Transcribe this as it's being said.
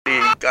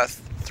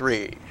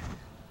Guth3.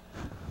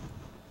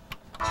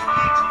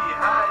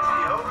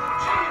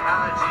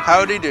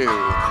 Howdy Do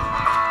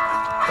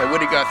by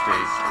Woody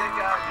Guthrie.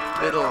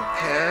 Little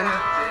hand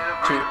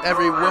to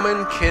every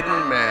woman, kid,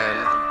 and man,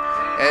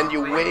 and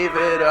you wave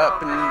it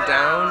up and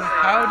down.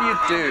 How do you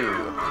do?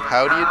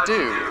 How do you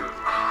do?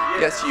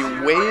 Yes, you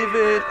wave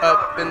it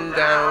up and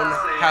down.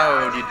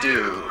 How do you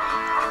do?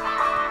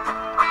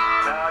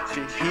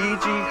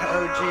 Hee-gee,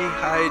 how-gee,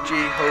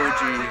 hi-gee,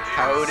 ho-gee,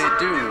 howdy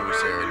do,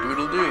 sir,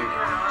 doodle-doo.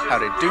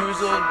 Howdy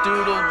doozle,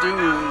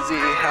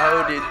 doodle-doozy,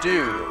 howdy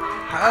do.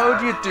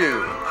 How'd you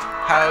do?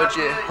 How'd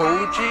you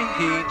ho-gee,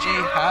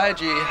 hee-gee,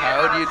 hi-gee,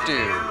 how'd you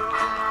do?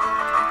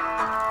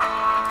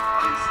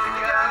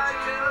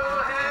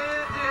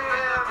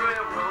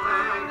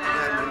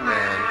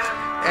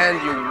 And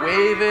you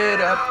wave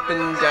it up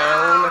and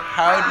down.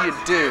 How do you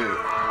do?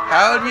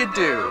 How do you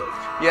do?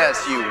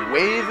 Yes, you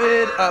wave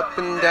it up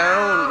and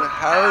down.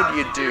 How do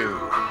you do?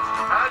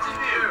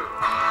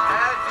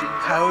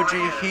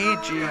 Howdy,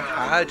 hee-gee,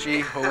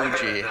 ha-gee,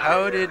 ho-gee,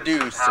 howdy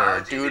do,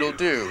 sir,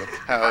 doodle-doo.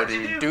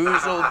 Howdy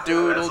doozle,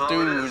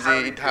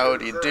 doodle-doozy,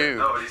 howdy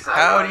do.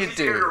 Howdy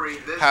do.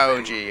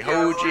 Howdy,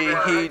 ho-gee,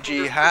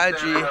 hee-gee,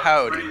 ha-gee,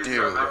 howdy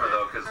do.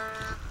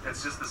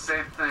 It's just the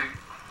same thing,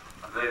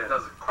 then it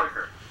does it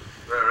quicker.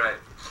 Right.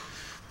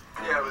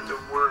 Yeah, with the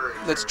word.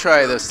 Let's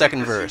try the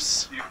second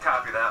verse. You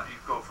copy that, you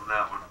go from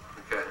that one.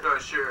 Okay. Oh,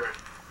 sure.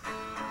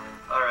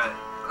 Alright.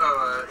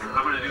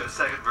 I'm going to do the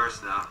second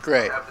verse now.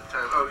 Great. Half the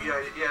time. Oh, yeah.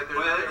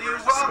 When you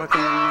Walk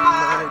in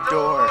my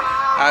door,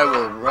 I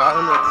will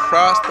run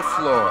across the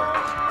floor,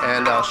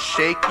 and I'll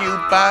shake you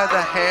by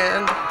the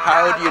hand.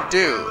 How do you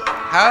do?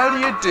 How do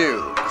you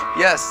do?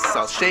 Yes,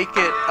 I'll shake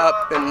it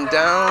up and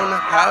down.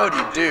 How do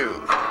you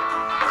do?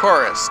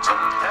 Chorus.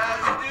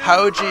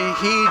 How'gee,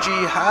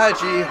 hee-gee,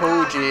 ha-gee,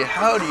 ho-gee,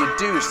 how do you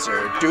do,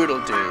 sir,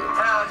 doodle-doo?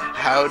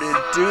 Howdy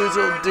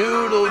doozle,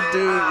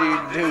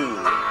 doodle-doo-doo,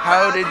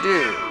 howdy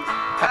do?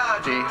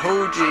 Howdy,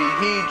 ho-gee,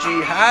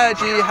 hee-gee,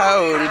 ha-gee,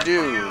 howdy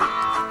do?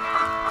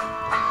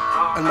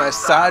 On my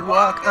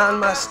sidewalk, on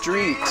my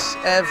street,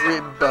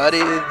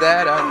 everybody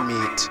that I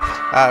meet,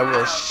 I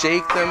will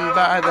shake them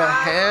by the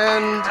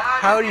hand.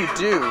 How do you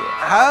do?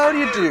 How do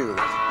you do?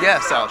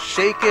 Yes, I'll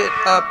shake it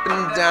up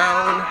and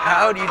down.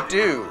 How do you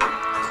do?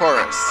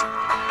 Chorus.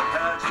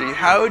 Gee,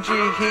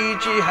 how'gee,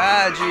 hee-gee,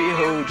 ha-gee,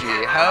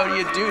 ho-gee, how do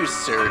you do,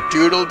 sir,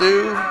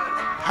 doodle-doo?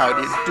 How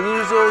do you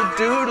doozle,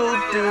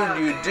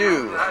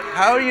 doodle-doo-you-do?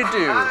 How do you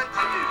do?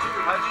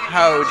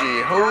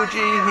 How'gee,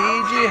 ho-gee,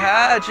 hee-gee,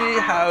 ha-gee,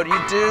 how do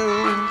you do?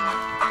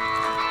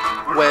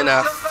 When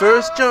I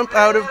first jump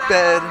out of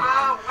bed,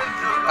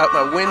 out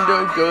my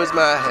window goes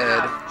my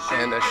head,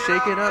 and I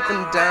shake it up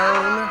and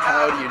down.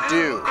 How do you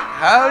do?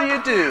 How do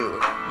you do?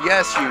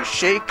 Yes, you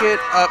shake it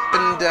up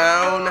and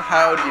down.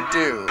 How do you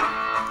do?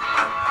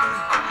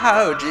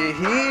 How'gee,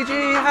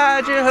 hee-gee,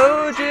 ha-gee,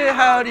 ho-gee,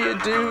 how do you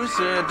do,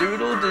 sir,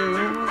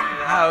 doodle-doo?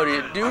 How do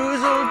you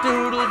doozle,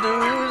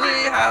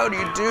 doodle-doozy, how do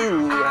you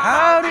do?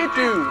 How do you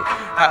do?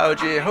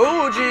 How'gee,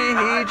 ho-gee,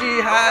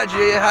 hee-gee,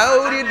 ha-gee,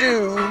 how do you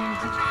do?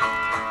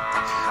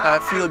 I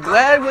feel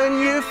glad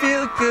when you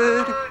feel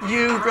good.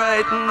 You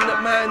brighten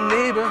up my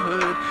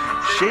neighborhood.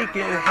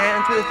 Shaking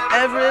hands with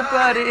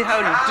everybody. How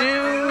do you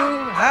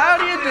do?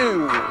 How do you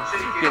do?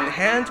 Shaking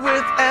hands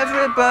with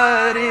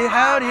everybody.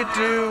 How do you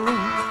do?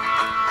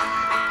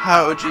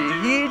 How'gee,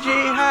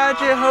 hee-gee,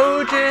 ha-gee,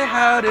 ho-gee,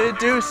 how do you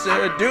do,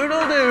 sir,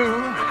 doodle-doo?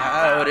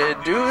 How do you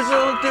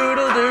doozle,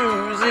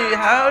 doodle-doozy,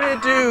 how do you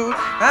do?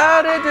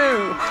 How do you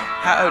do?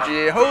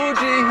 How'gee,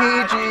 ho-gee,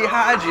 hee-gee,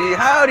 ha-gee,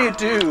 how do you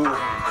do?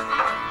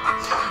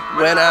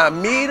 When I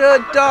meet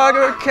a dog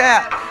or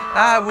cat,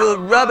 I will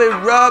rub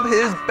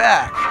his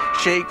back.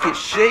 Shake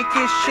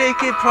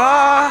it,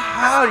 paw,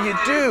 how do you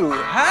do?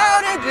 How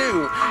do you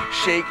do?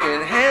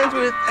 Shaking hands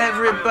with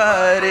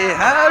everybody,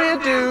 how do you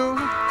do?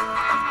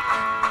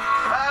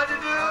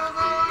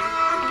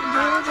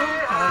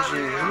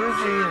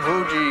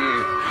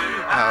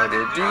 How do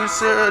you do,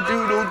 sir,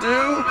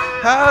 doodle-doo?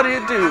 How do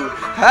you do?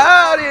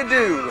 How do you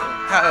do?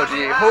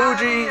 How'gee,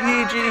 ho-gee,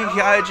 hee-gee,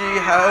 hi-gee,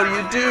 how do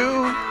you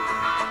do?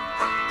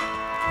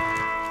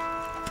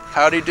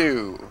 Howdy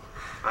Do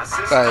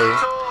by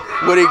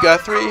Woody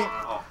Guthrie,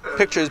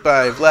 pictures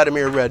by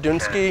Vladimir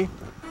Radunsky,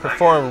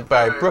 performed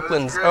by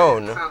Brooklyn's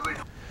own,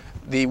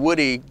 the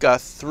Woody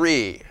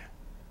Guth3.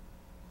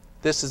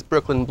 This is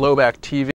Brooklyn Blowback TV.